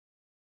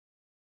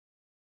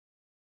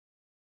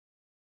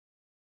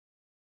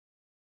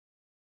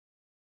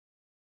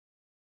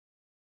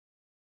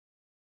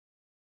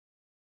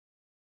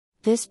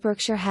This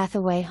Berkshire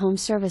Hathaway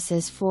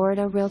HomeServices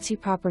Florida Realty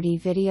property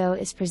video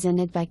is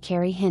presented by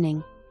Carrie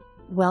Henning.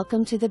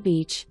 Welcome to the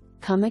beach.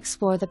 Come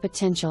explore the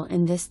potential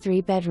in this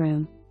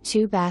 3-bedroom,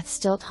 2-bath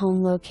stilt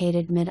home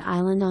located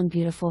mid-island on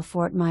beautiful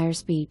Fort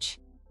Myers Beach.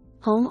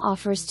 Home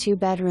offers 2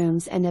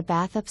 bedrooms and a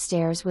bath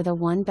upstairs with a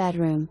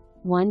 1-bedroom,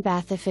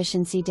 1-bath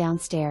efficiency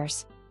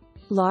downstairs.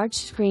 Large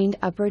screened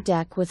upper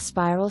deck with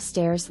spiral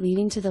stairs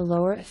leading to the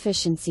lower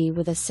efficiency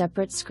with a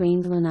separate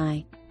screened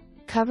lanai.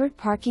 Covered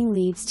parking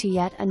leads to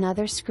yet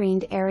another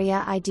screened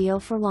area ideal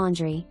for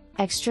laundry,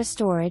 extra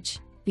storage,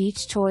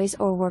 beach toys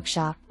or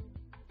workshop.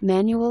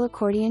 Manual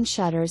accordion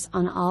shutters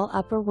on all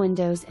upper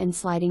windows and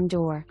sliding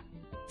door.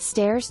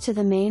 Stairs to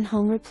the main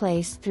home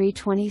replaced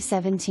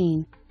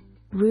 3/2017.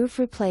 Roof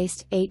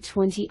replaced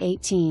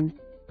 8/2018.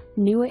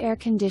 New air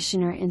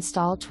conditioner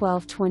installed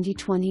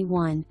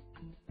 12/2021.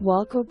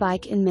 Walk or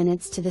bike in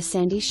minutes to the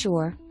sandy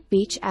shore,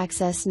 beach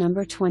access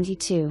number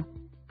 22.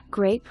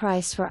 Great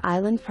price for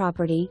island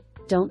property,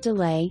 don't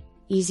delay,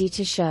 easy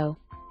to show.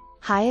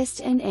 Highest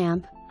in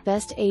AMP,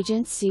 best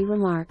agent see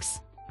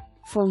remarks.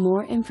 For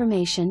more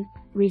information,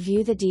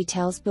 review the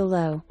details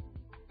below.